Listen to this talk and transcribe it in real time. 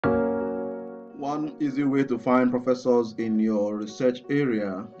One easy way to find professors in your research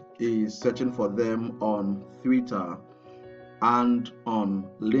area is searching for them on Twitter and on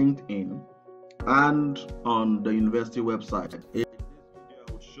LinkedIn and on the university website. In this video,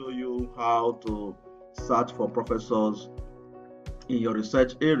 I will show you how to search for professors in your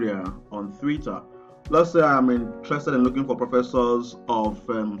research area on Twitter. Let's say I'm interested in looking for professors of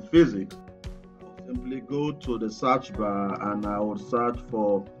physics. I'll simply go to the search bar and I will search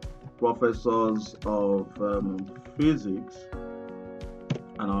for professors of physics,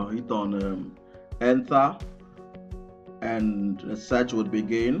 and I'll hit on enter, and the search would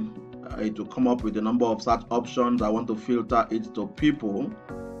begin. It will come up with a number of search options. I want to filter it to people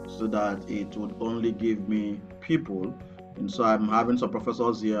so that it would only give me people. And so I'm having some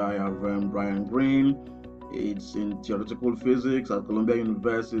professors here. I have Brian Greene. It's in theoretical physics at Columbia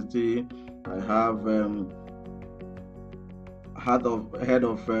University. I have head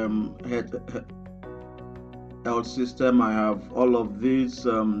of health system. I have all of these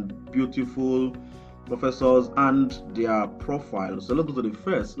beautiful professors and their profiles. So let's go to the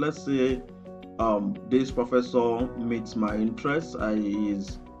first. Let's say this professor meets my interest. He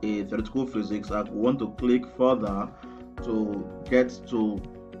is a theoretical physics. I want to click further to get to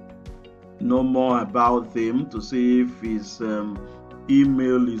know more about him, to see if his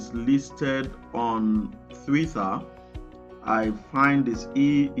email is listed on Twitter. I find his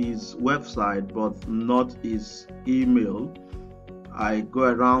website but not his email. I go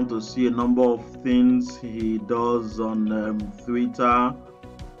around to see a number of things he does on Twitter,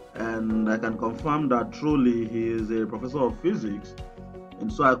 and I can confirm that truly he is a professor of physics.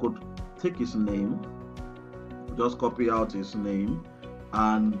 And so I could take his name, just copy out his name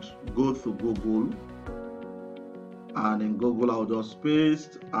and go to Google, and in Google I'll just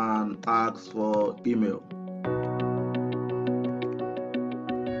paste and ask for email.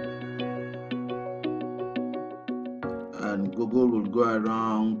 And Google will go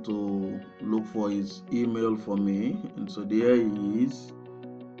around to look for his email for me, and so there he is.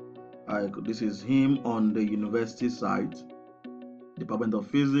 This is him on the university site, Department of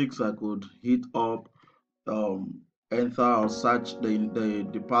Physics. I could hit up, enter or search the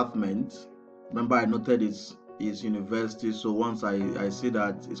department. Remember, I noted his university, so once I see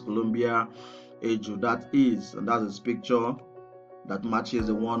that it's Columbia Edu, that's his picture that matches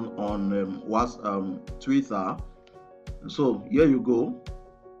the one on Twitter. So here you go.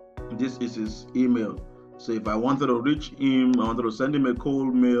 This is his email. So if I wanted to reach him, I wanted to send him a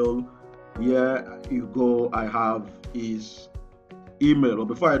cold mail, here you go. I have his email. But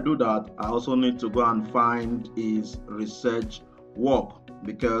before I do that, I also need to go and find his research work,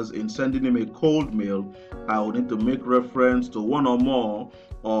 because in sending him a cold mail, I will need to make reference to one or more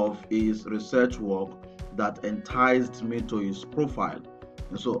of his research work that enticed me to his profile.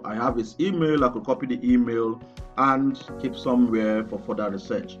 And so I have his email. I could copy the email and keep somewhere for further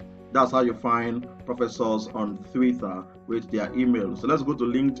research. That's how you find professors on Twitter with their email. So let's go to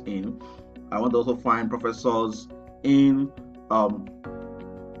LinkedIn. I want to also find professors on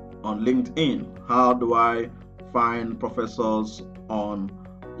LinkedIn. How do I find professors on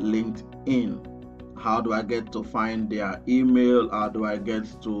LinkedIn? How do I get to find their email? How do I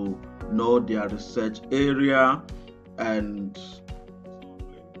get to know their research area? And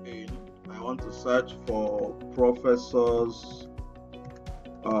I want to search for professors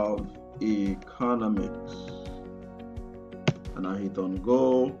of economics, and I hit on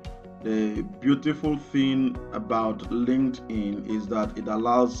go. The beautiful thing about LinkedIn is that it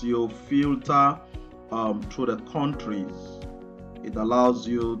allows you filter through the countries. It allows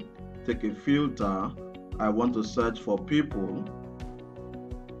you take a filter. I want to search for people,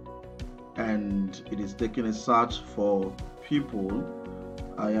 and it is taking a search for people.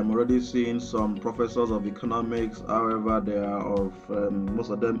 I am already seeing some professors of economics. However, there are most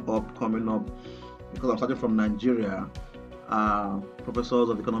of them coming up because I'm starting from Nigeria. Professors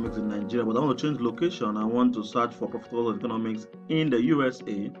of economics in Nigeria, but I want to change location. I want to search for professors of economics in the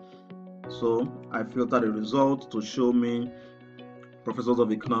USA. So I filter the results to show me professors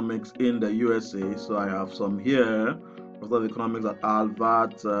of economics in the USA. So I have some here: professor of economics at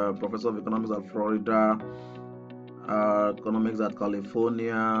Harvard, professor of economics at Florida, economics at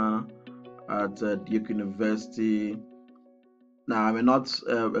California, at Duke University. Now, I may not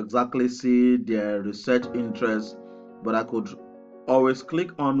exactly see their research interests, but I could always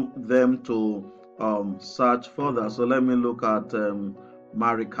click on them to search further. So let me look at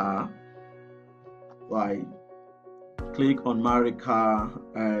Marika. I click on Marika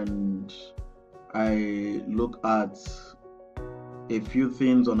and I look at a few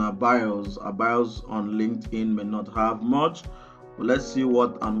things on our bios. Our bios on LinkedIn may not have much, Well, let's see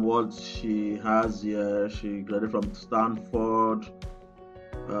what she has here. She graduated from Stanford.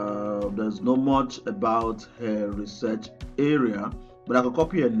 There's not much about her research area, but I could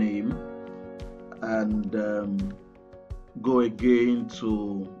copy her name and go again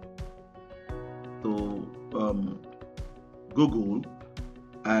to Google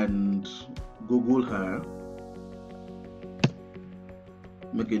and Google her,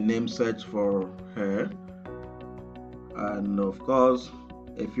 make a name search for her, and of course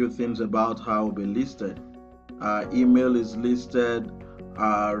a few things about her will be listed. Our email is listed,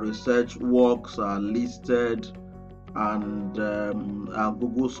 our research works are listed, and our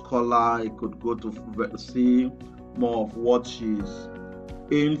Google Scholar, you could go to see more of what she's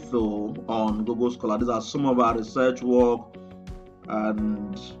into on Google Scholar. These are some of our research work,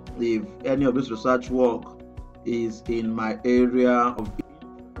 and if any of this research work is in my area of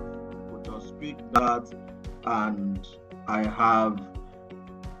interest, we'll just pick that, and I have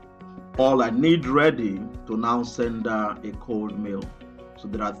all I need ready to now send her a cold mail. So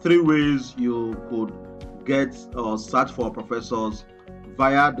there are 3 ways you could get or search for professors: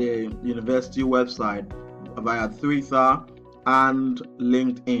 via the university website, via Twitter, and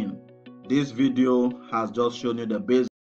LinkedIn. This video has just shown you the basics.